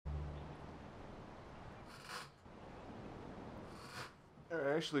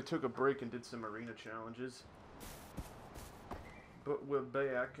I actually took a break and did some arena challenges. But we're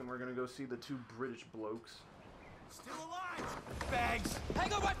back and we're gonna go see the two British blokes. Still alive! Bags!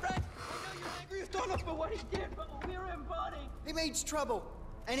 Hang on, my friend! I know you're angry with Donald for what he did, but we're in body. He means trouble.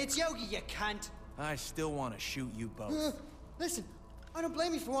 And it's Yogi, you cunt. I still want to shoot you both. Listen, I don't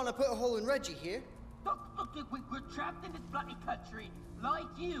blame you for wanting to put a hole in Reggie here. Look, we're trapped in this bloody country. Like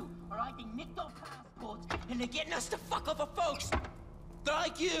you, are hiding nicked our passports, and they're getting us to fuck over folks.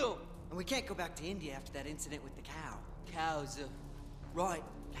 Like you! And we can't go back to India after that incident with the cow. Cows, Right,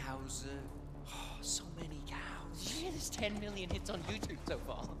 cows, oh, so many cows. yeah, there's 10 million hits on YouTube so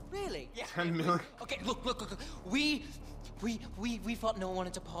far. Really? Yeah. 10 million? Okay, look. We thought no one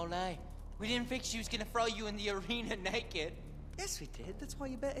wanted to parlay. We didn't think she was gonna throw you in the arena naked. Yes, we did. That's why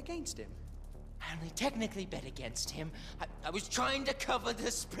you bet against him. I only technically bet against him. I was trying to cover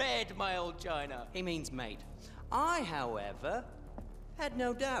the spread, my old China. He means mate. I, however, had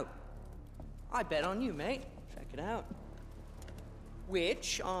no doubt. I bet on you, mate. Check it out.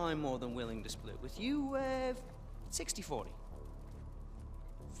 Which I'm more than willing to split with you, 60-40.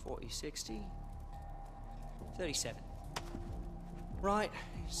 40-60. 37. Right,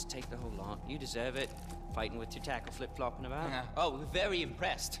 just take the whole lot. You deserve it. Fighting with your tackle flip-flopping about. Oh, we're very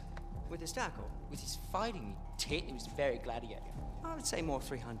impressed. With his tackle? With his fighting tit, he was very gladiator. I would say more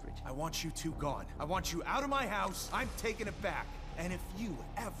 300. I want you two gone. I want you out of my house. I'm taking it back. And if you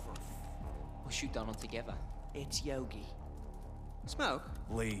ever... We'll shoot Donald together. It's Yogi. Smoke?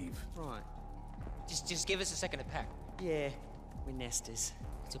 Leave. Right. Just give us a second to pack. Yeah, we're nesters.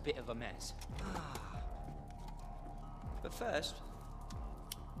 It's a bit of a mess. But first...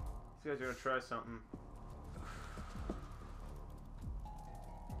 These guys are gonna try something.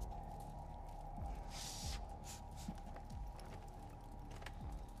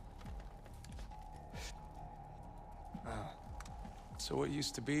 So what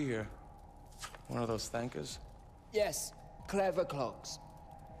used to be here? One of those thankers? Yes, clever clocks.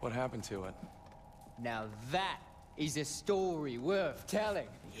 What happened to it? Now that is a story worth telling.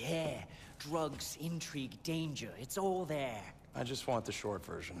 Yeah, drugs, intrigue, danger, it's all there. I just want the short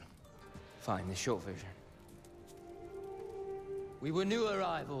version. Fine, the short version. We were new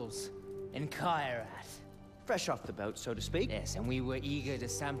arrivals in Kairat. Fresh off the boat, so to speak. Yes, and we were eager to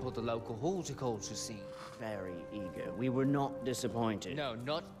sample the local horticulture scene. Very eager. We were not disappointed. No,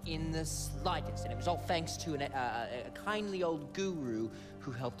 not in the slightest. And it was all thanks to a kindly old guru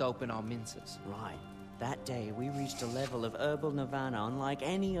who helped open our minces. Right. That day, we reached a level of herbal nirvana unlike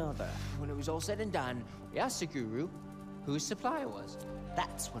any other. When it was all said and done, we asked the guru who his supplier was.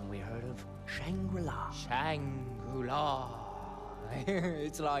 That's when we heard of Shangri-La. Shangri-La.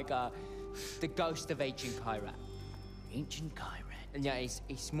 It's like the ghost of ancient Kairat. Ancient Kairat. And yeah,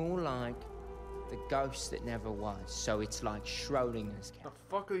 it's more like the ghost that never was. So it's like Schrodinger's cat. The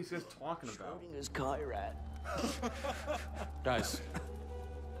fuck are these guys talking about? Schrodinger's Kairat. Guys,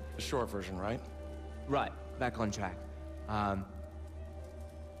 the short version, right? Right, back on track.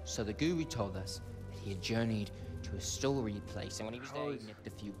 So the guru told us that he had journeyed to a storied place, and when he was there, he nipped a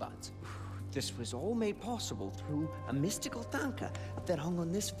few buds. This was all made possible through a mystical tanka that hung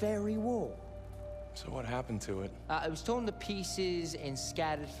on this very wall. So what happened to it? It was torn to pieces and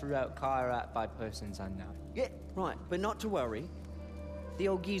scattered throughout Kairat by persons unknown. Yeah, right, but not to worry. The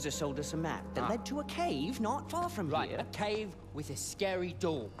old geezer sold us a map that led to a cave not far from Right, here. a cave with a scary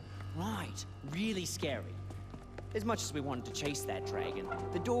door. Right, really scary. As much as we wanted to chase that dragon,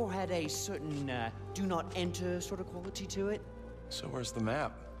 the door had a certain do not enter sort of quality to it. So where's the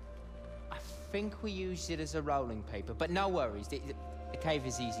map? I think we used it as a rolling paper, but no worries. The cave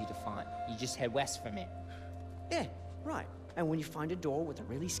is easy to find. You just head west from it. Yeah, right. And when you find a door with a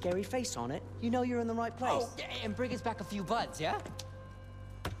really scary face on it, you know you're in the right place. Oh, yeah, and bring us back a few buds, yeah?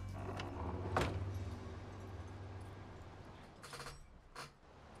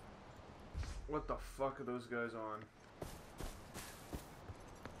 What the fuck are those guys on?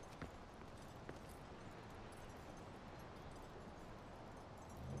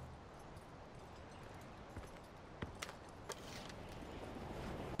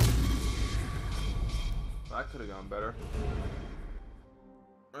 That could have gone better.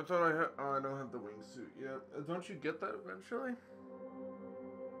 I thought I had. Oh, I don't have the wingsuit yet. Don't you get that eventually?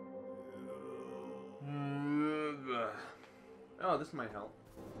 Oh, this might help.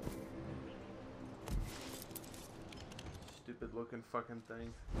 Stupid looking fucking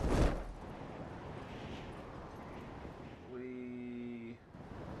thing.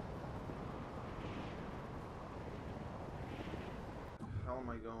 How am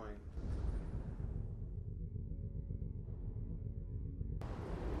I going?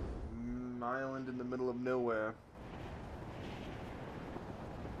 Island in the middle of nowhere.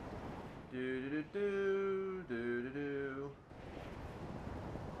 Do do do do do do.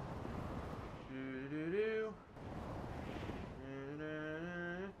 Do do do.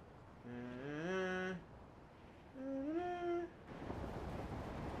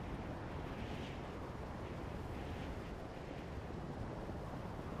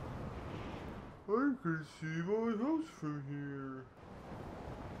 I can see my house from here.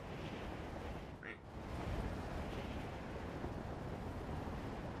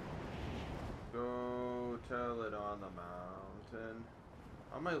 Go tell it on the mountain.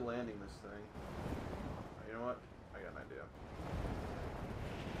 How am I landing this thing? Oh, you know what? I got an idea.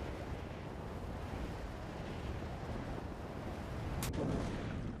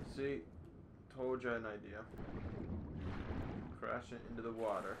 See? Told you I had an idea. Crash it into the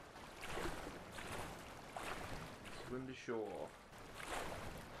water. Swim to shore.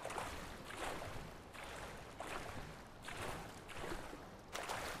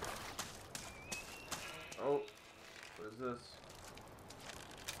 Oh, what is this?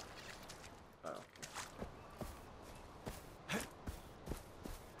 Oh.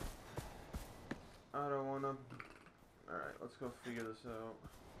 I don't wanna. Alright, let's go figure this out.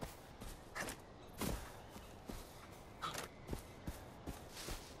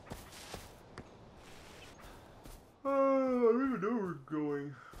 I don't even know where we're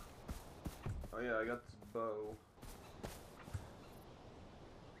going. Oh yeah, I got this bow.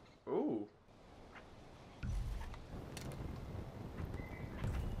 Oh.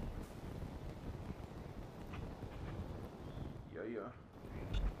 Yeah.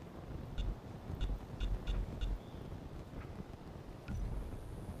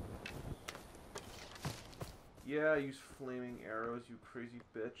 Yeah, use flaming arrows, you crazy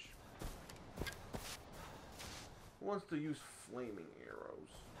bitch. Who wants to use flaming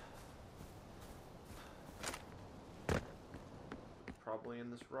arrows? Probably in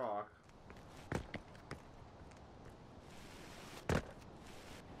this rock.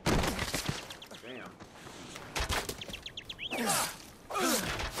 Damn.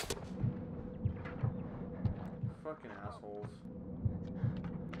 Fucking assholes.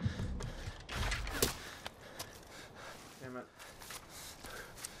 Damn it.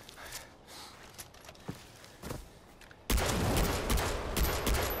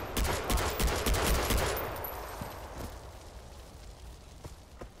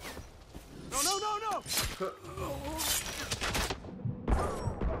 No!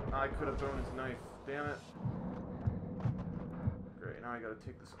 I could have thrown his knife. Damn it. Great, now I gotta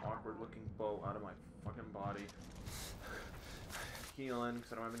take this awkward looking bow out of my fucking body. Healing,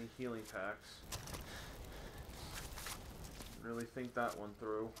 because I don't have any healing packs. Really think that one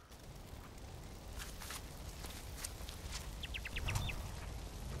through.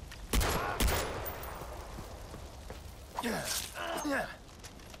 That's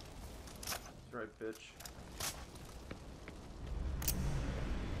right, bitch.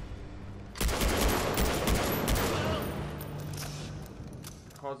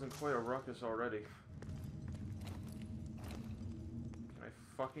 Causing quite a ruckus already. Can I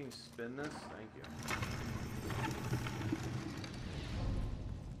fucking spin this? Thank you.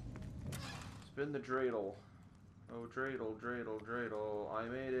 Spin the dreidel. Oh, dreidel, dreidel, dreidel. I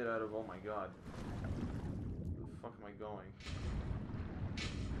made it out of... Oh my god. Where the fuck am I going?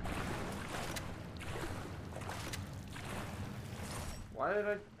 Why did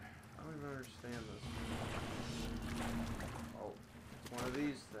I don't even understand this. Oh, it's one of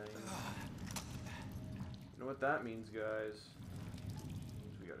these things. You know what that means, guys? It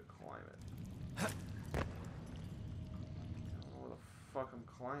means we gotta climb it. I don't know where the fuck I'm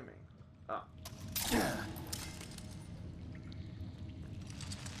climbing. Ah.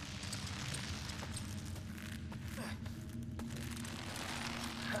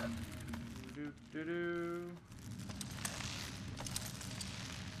 Do do do.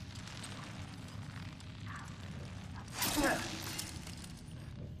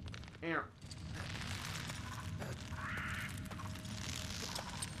 Here.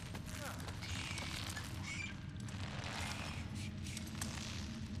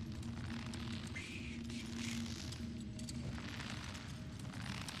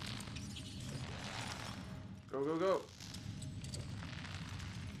 Go, go, go.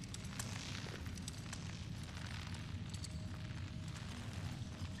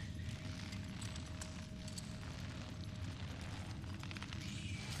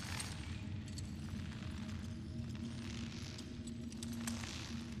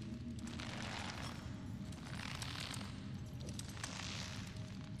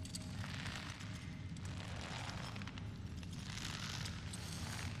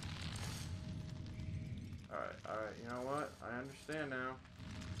 Alright, you know what? I understand now.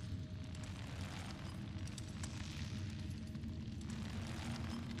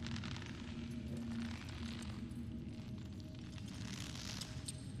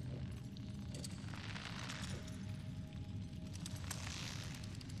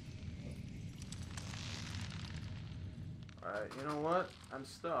 Alright, you know what? I'm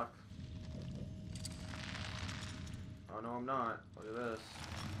stuck. Oh no, I'm not. Look at this.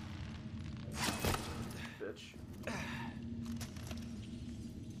 Bitch.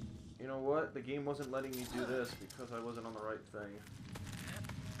 You know what? The game wasn't letting me do this because I wasn't on the right thing.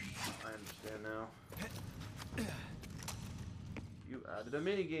 I understand now. You added a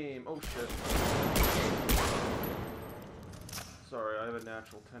minigame! Oh shit. Sorry, I have a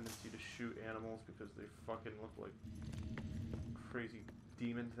natural tendency to shoot animals because they fucking look like crazy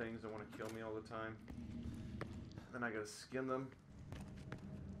demon things that want to kill me all the time. Then I gotta skin them.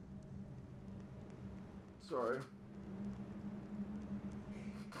 Sorry.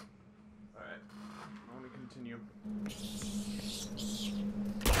 Alright. I want to continue.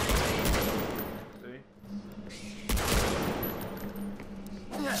 See?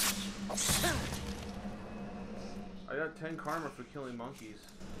 I got 10 karma for killing monkeys.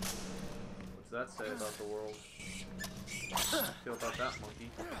 What's that say about the world? How do you feel about that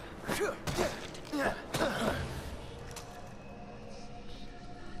monkey?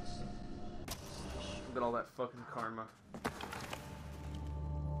 Look at all that fucking karma.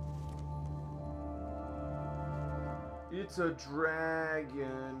 It's a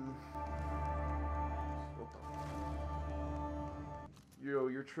dragon. What the? Yo,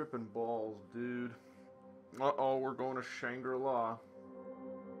 you're tripping balls, dude. Uh-oh, we're going to Shangri-La.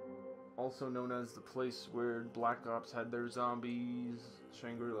 Also known as the place where Black Ops had their zombies.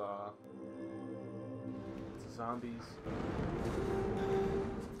 Shangri-La. It's zombies.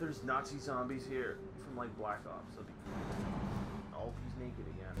 There's Nazi zombies here from like Black Ops. That'd be cool. Oh, he's naked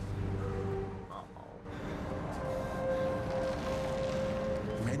again. Uh-oh.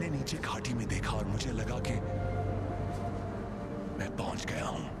 मैंने नीचे घाटी में देखा और मुझे लगा कि मैं पहुंच गया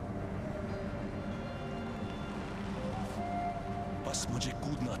हूं। बस मुझे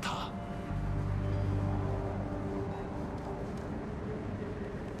कूदना था।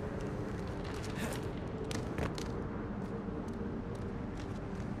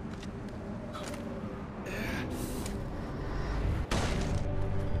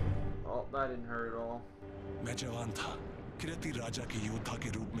 Oh, that didn't hurt at all. मैं जवान था। किरती राजा के योद्धा के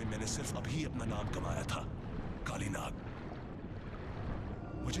रूप में मैंने सिर्फ अभी अपना नाम कमाया था, काली नाग।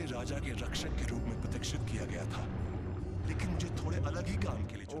 मुझे राजा के रक्षक के रूप में प्रतिष्ठित किया गया था, लेकिन मुझे थोड़े अलग ही काम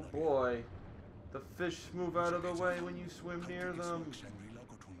के लिए चुना गया। Oh boy, the fish move out of the way when you swim near them.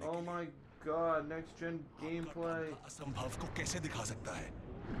 Oh my god, next gen gameplay. असंभव को कैसे दिखा सकता है?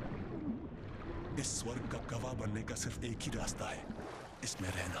 इस स्वर्ग का गवाह बनने का सिर्फ एक ही रास्ता है, इसमें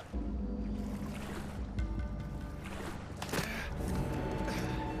रहना।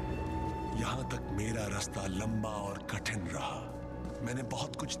 यहाँ तक मेरा रास्ता लंबा और कठिन रहा। मैंने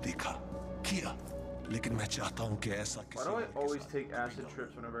बहुत कुछ देखा, किया, लेकिन मैं चाहता हूँ कि ऐसा किसी Why do I always take acid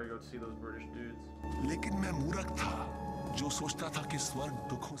trips whenever I go to see those British dudes? लेकिन मैं मूर्ख था, जो सोचता था कि स्वर्ग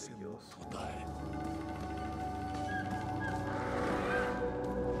दुखों से मुक्त होता है।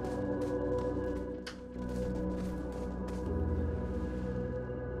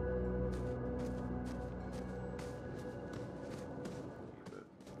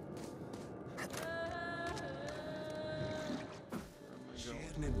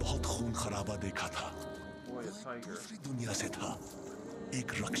 बहुत खून खराबा देखा था। दूसरी दुनिया से था,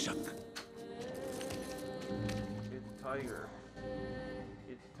 एक रक्षक। It's tiger.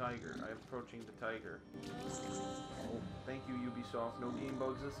 It's tiger. I'm approaching the tiger. Oh, thank you, Ubisoft. No game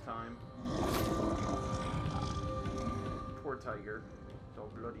bugs this time. Poor tiger. It's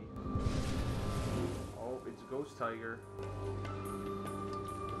all bloody. Oh, it's ghost tiger.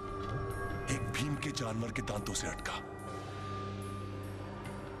 एक भीम के जानवर के दांतों से अटका।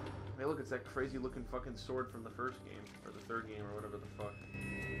 Hey, look, it's that crazy looking fucking sword from the first game, or the third game, or whatever the fuck.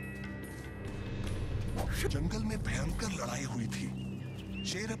 जंगल में भयंकर लड़ाई हुई थी।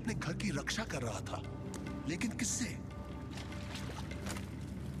 शेर अपने घर की रक्षा कर रहा था, लेकिन किससे?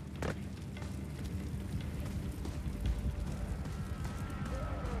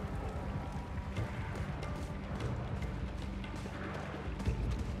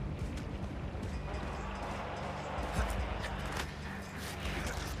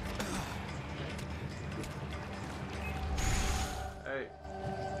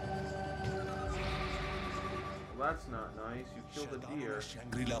 That's not nice. You killed a deer.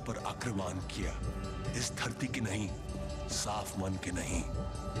 शैंग्रीला पर आक्रमण किया। इस धरती के नहीं, साफ मन के नहीं।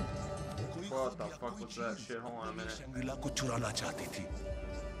 What the fuck was that shit? Hold on a minute. शैंग्रीला को चुराना चाहती थी।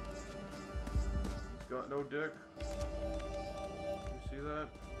 He's got no dick. You see that?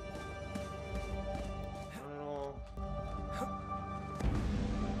 Not at all.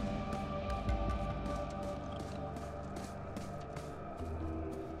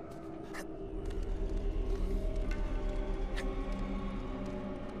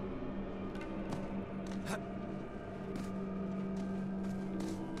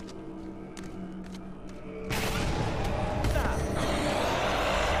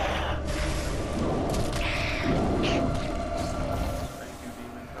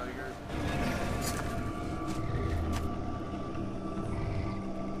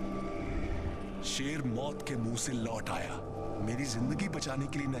 शेर मौत के मुंह से लौट आया, मेरी जिंदगी बचाने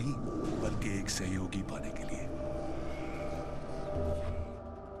के लिए नहीं, बल्कि एक सहयोगी पाने के लिए।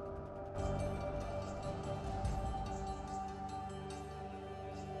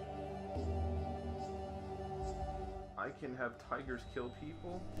 I can have tigers kill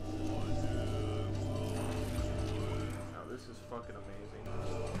people? Now this is fucking amazing.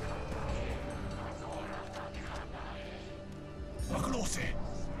 पकड़ो उसे।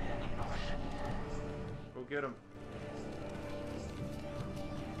 Go get him.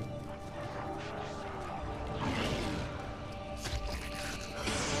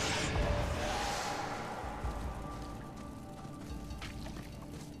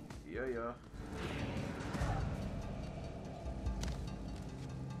 Yeah.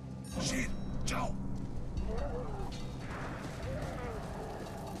 शेर, जाओ।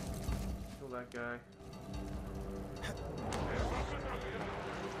 Kill that guy.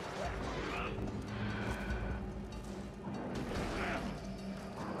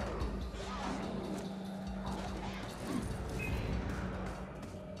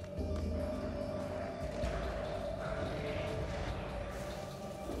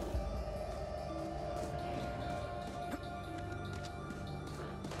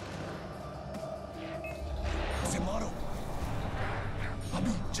 उसे मारो।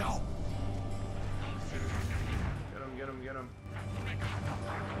 अभी जाओ। Get him.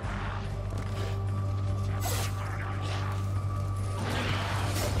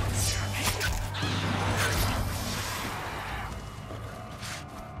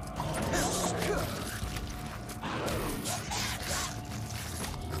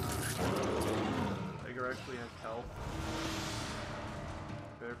 Tiger actually has health.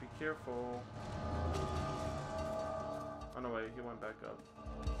 Better be careful. Oh no, wait, he went back up.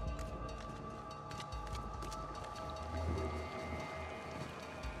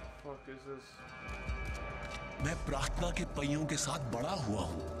 Fuck is this? मैं प्रार्थना के पहियों के साथ बड़ा हुआ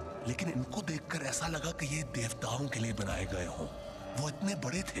हूँ, लेकिन इनको देखकर ऐसा लगा कि ये देवताओं के लिए बनाए गए हों। वो इतने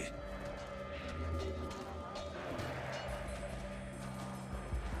बड़े थे।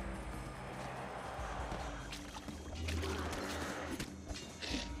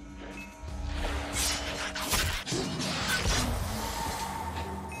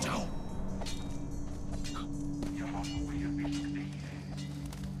 जाओ।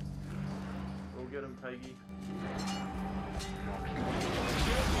 Go get him, Tiggy.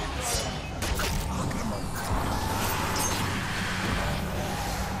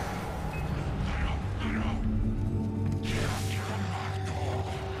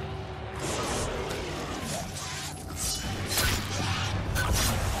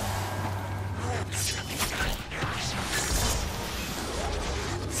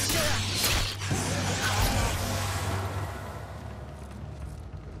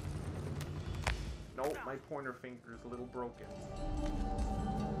 Nope, my pointer finger is a little broken.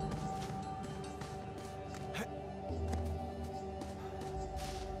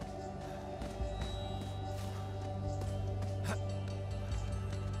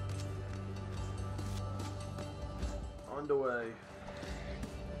 On the way.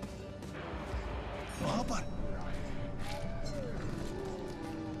 वहां पर।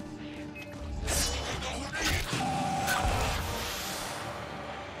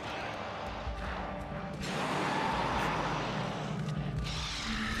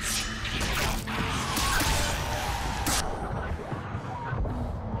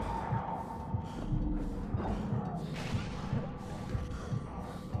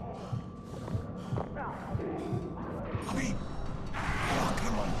 अभी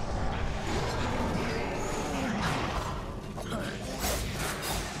आक्रमण।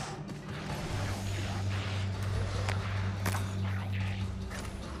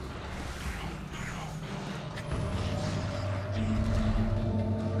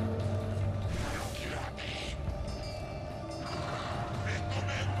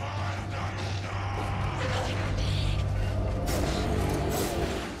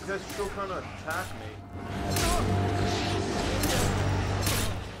 These guys still trying to attack me.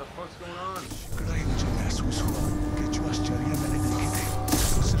 What the fuck's going on? कड़ाई मुझे महसूस हुआ कि जो आश्चर्य मैंने देखे थे,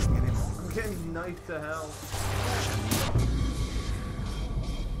 वो सिर्फ मेरे I'm getting knifed to hell.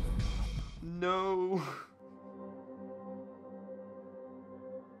 No.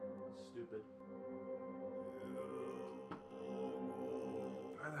 Stupid.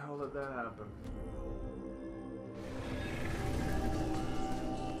 Why the hell did that happen?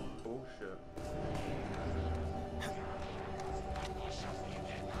 Bullshit.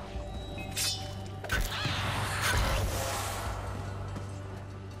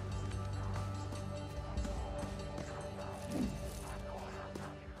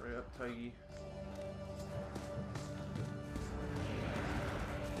 Hurry up. Tiggy.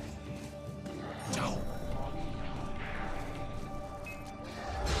 जाओ।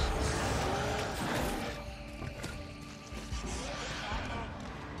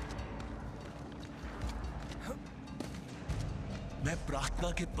 मैं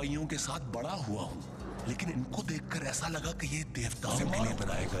प्रार्थना के पहियों के साथ बड़ा हुआ हूं, लेकिन इनको देखकर ऐसा लगा कि ये देवताओं के लिए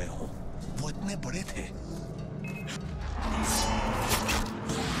बनाए गए हों। वो इतने बड़े थे।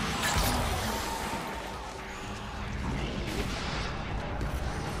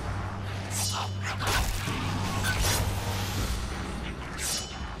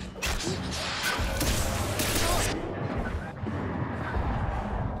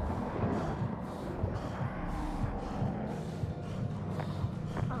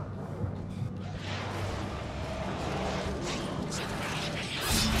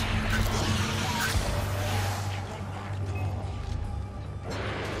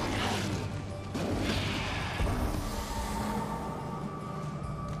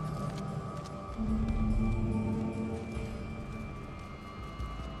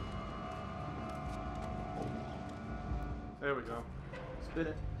 There we go. Spin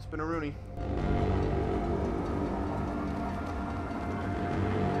it. Spin a Rooney.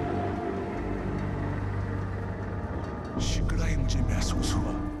 शिकड़ाई मुझे महसूस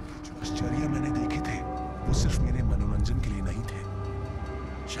हुआ। जो आश्चर्य मैंने देखे थे वो सिर्फ मेरे मनोरंजन के लिए नहीं थे।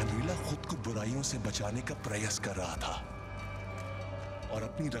 शंग्रीला खुद को बुराइयों से बचाने का प्रयास कर रहा था और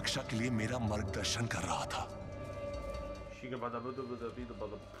अपनी रक्षा के लिए मेरा मार्गदर्शन कर रहा था।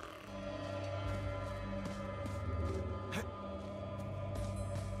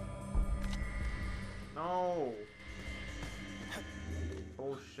 No.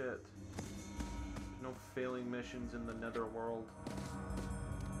 Bullshit. No failing missions in the netherworld.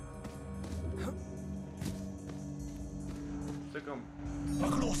 Sick 'em.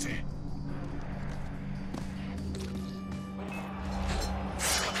 पकड़ो से।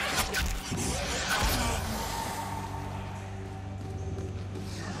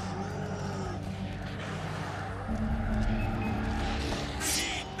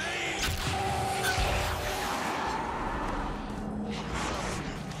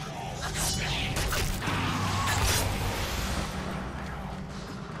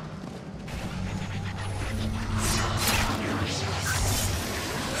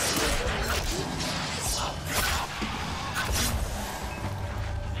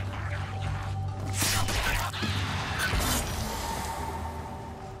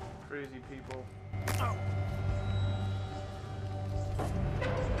 Crazy people.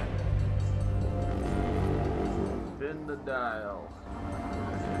 Spin the dial.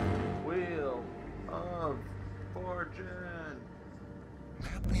 Wheel of Fortune.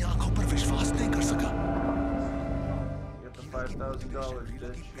 मैं अपनी आंखों पर विश्वास नहीं कर सका। Get the $5,000,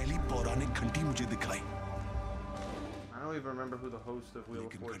 bitch. पहली पौराणिक घंटी मुझे दिखाई, I don't even remember who the host of Wheel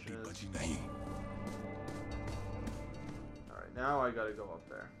of लेकिन घंटी Fortune is. बजी नहीं। Alright, now I gotta go up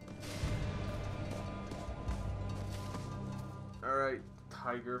there. Alright,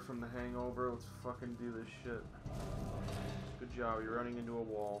 Tiger from The Hangover, let's fucking do this shit. Good job, you're running into a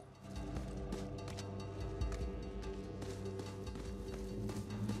wall.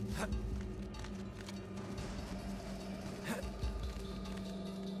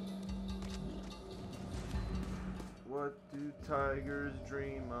 What do tigers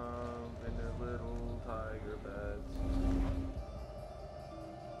dream of in their little tiger beds?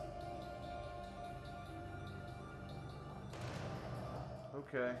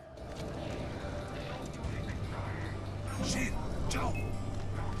 Okay. शेर, जाओ।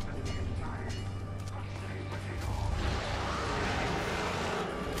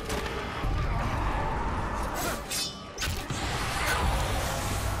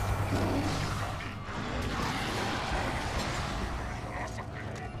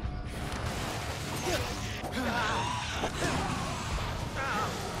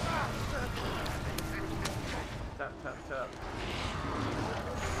 Tap, tap, tap.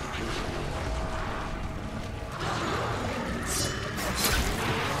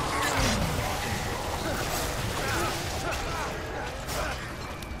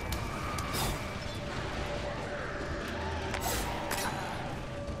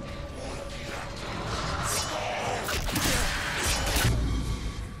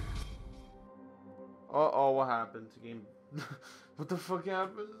 Uh-oh, what happened to game? What the fuck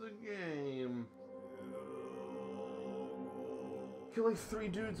happened to the game? Killed like 3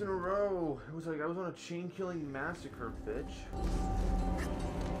 dudes in a row. It was like I was on a chain-killing massacre, bitch.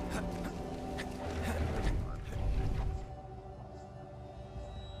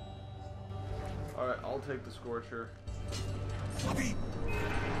 Alright, I'll take the Scorcher. अभी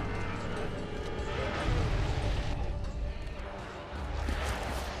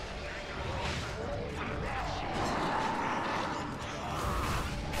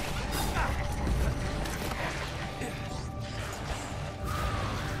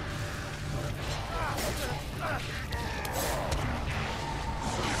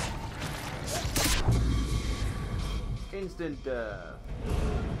Instant death.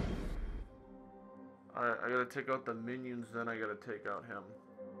 Alright, I gotta take out the minions, then I gotta take out him.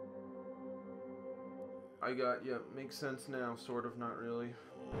 Yeah, makes sense now, sort of, not really.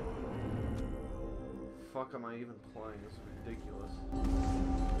 Fuck am I even playing? This is ridiculous.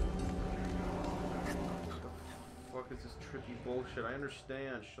 What the fuck is this tricky bullshit? I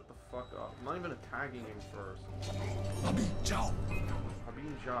understand, shut the fuck up. I'm not even attacking him first. Abhi, jao. Abhi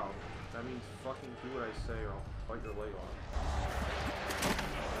jao. That means fucking do what I say or I'll bite your leg off.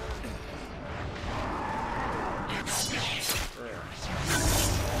 There.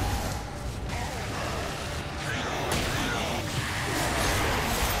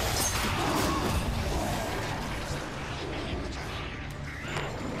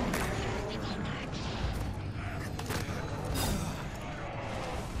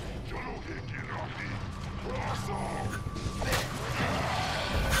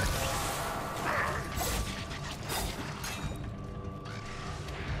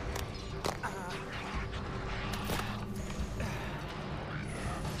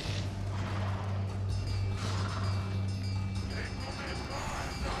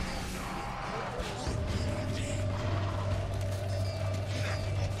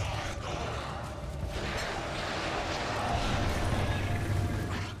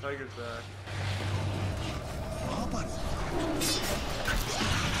 Tiger's back.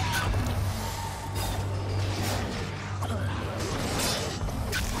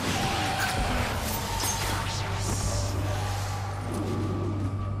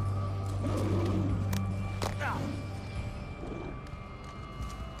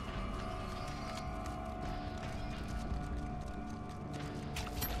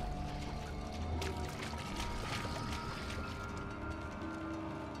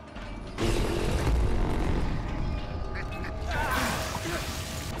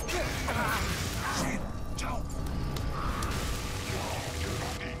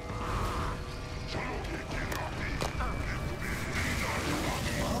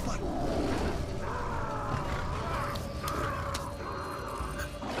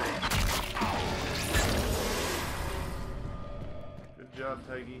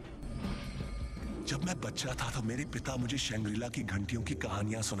 जब मैं बच्चा था तो मेरे पिता मुझे Shangrila की घंटियों की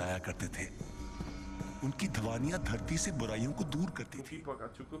कहानियां सुनाया करते थे। उनकी ध्वनियां धरती से बुराइयों को दूर करती थी।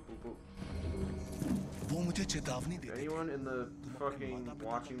 वो मुझे चेतावनी देते थे। Anyone in the fucking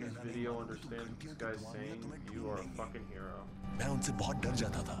watching this video understands what this guy's saying? You are a fucking hero. मैं उनसे बहुत डर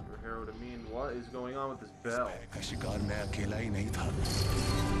जाता था। You're a hero to me, and what is going on with this bell? का शिकार मैं अकेला ही नहीं था।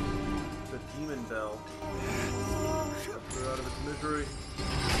 It's a demon bell. Get her out of its misery.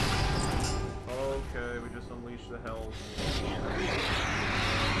 Okay, we just unleashed the hells.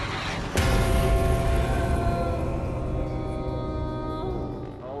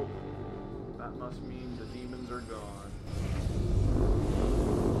 Oh, that must mean the demons are gone.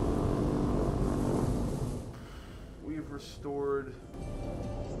 We've restored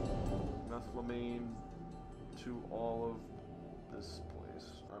Methylamine to all of this place.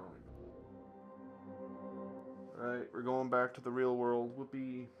 I don't even know. Alright, we're going back to the real world.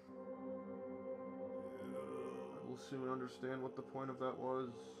 Whoopee. We'll soon understand what the point of that was.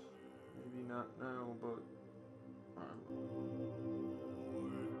 Maybe not now, but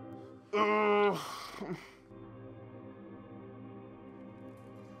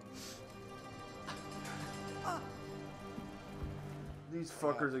these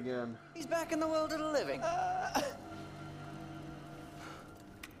fuckers again. He's back in the world of the living.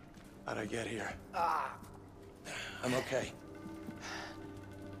 How'd I get here? I'm okay.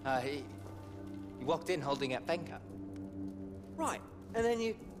 He walked in holding that Fenka. Right, and then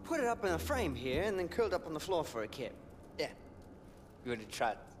you put it up in a frame here and then curled up on the floor for a kip. Yeah. You want to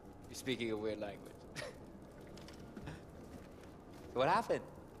try? You're speaking a weird language. What happened?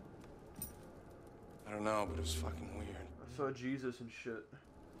 I don't know, but it was fucking weird. I saw Jesus and shit.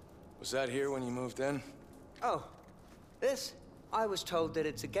 Was that here when you moved in? Oh, this? I was told that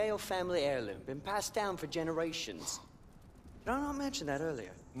it's a Gale family heirloom, been passed down for generations. Did I not mention that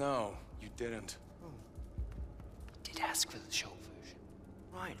earlier? No, you didn't. Did ask for the short version.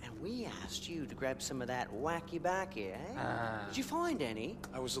 Right, and we asked you to grab some of that wacky-backy, eh? Did you find any?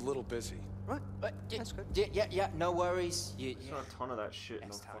 I was a little busy. Right, But that's good. Yeah, no worries. There's not a ton of that shit in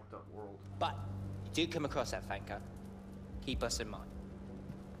a fucked up world. But you do come across that Fenka. Keep us in mind.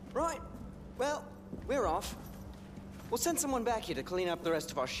 Right, well, we're off. We'll send someone back here to clean up the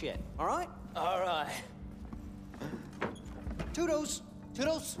rest of our shit, all right? All right. Toodles!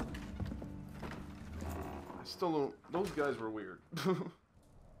 Toodles! I still don't. Those guys were weird.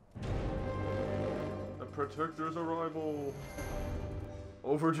 The Protector's arrival.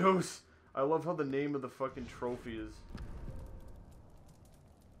 Overdose. I love how the name of the fucking trophy is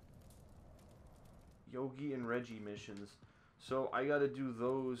Yogi and Reggie missions. So I gotta do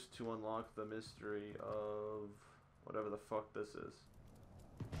those to unlock the mystery of whatever the fuck this is.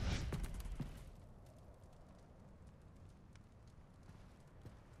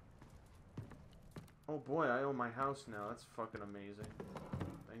 Oh boy, I own my house now. That's fucking amazing.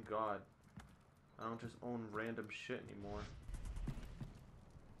 Thank God. I don't just own random shit anymore.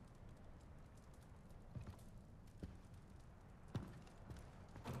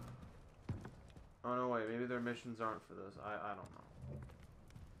 Oh no, wait, maybe their missions aren't for this. I don't know.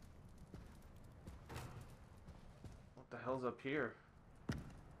 What the hell's up here?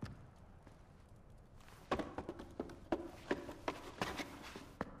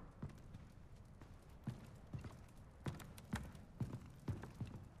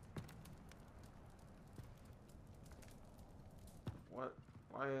 What?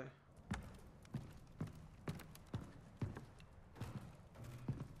 Why?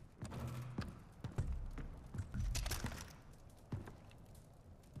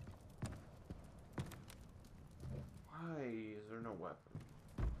 Why is there no weapon?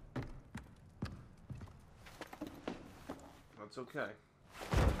 That's okay.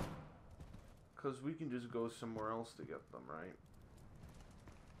 Because we can just go somewhere else to get them, right?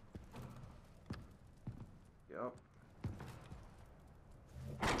 Yep.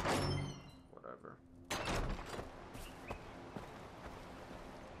 Whatever.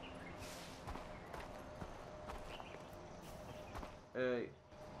 Hey.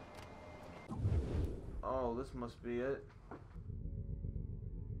 Oh, this must be it.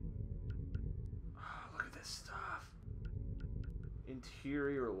 Oh, look at this stuff.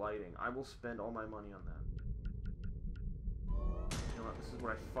 Interior lighting. I will spend all my money on that. You know what? This is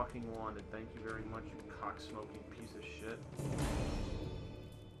what I fucking wanted. Thank you very much, you cock-smoking piece of shit.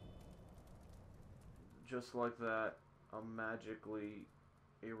 Just like that, a magically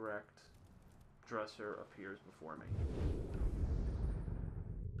erect dresser appears before me.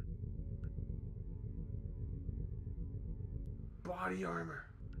 Body armor.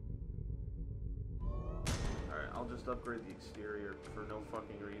 Alright, I'll just upgrade the exterior for no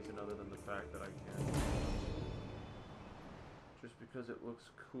fucking reason other than the fact that I can. Just because it looks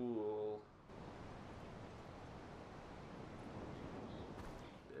cool.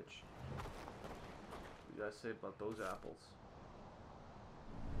 Bitch. What do you guys say about those apples?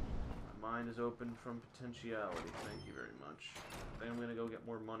 My mind is open from potentiality. Thank you very much. I think I'm gonna go get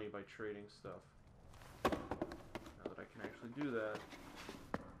more money by trading stuff. Now that I can actually do that.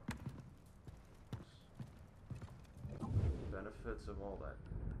 Benefits of all that.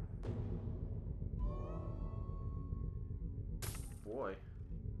 Boy.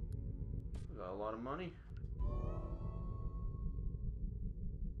 We got a lot of money.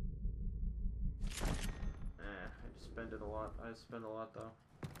 I just spend it a lot. I spend a lot though.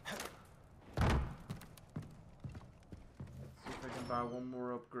 Let's see if I can buy one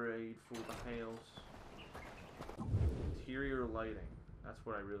more upgrade for the house. Interior lighting. That's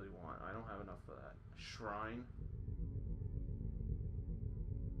what I really want. I don't have enough for that. Shrine.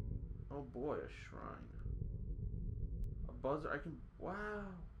 Oh boy, a shrine. A buzzer. I can. Wow.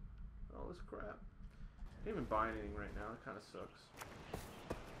 All this crap. Can't even buy anything right now. It kind of sucks.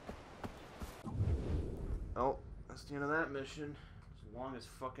 Oh, that's the end of that mission. As long as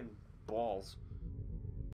fucking balls.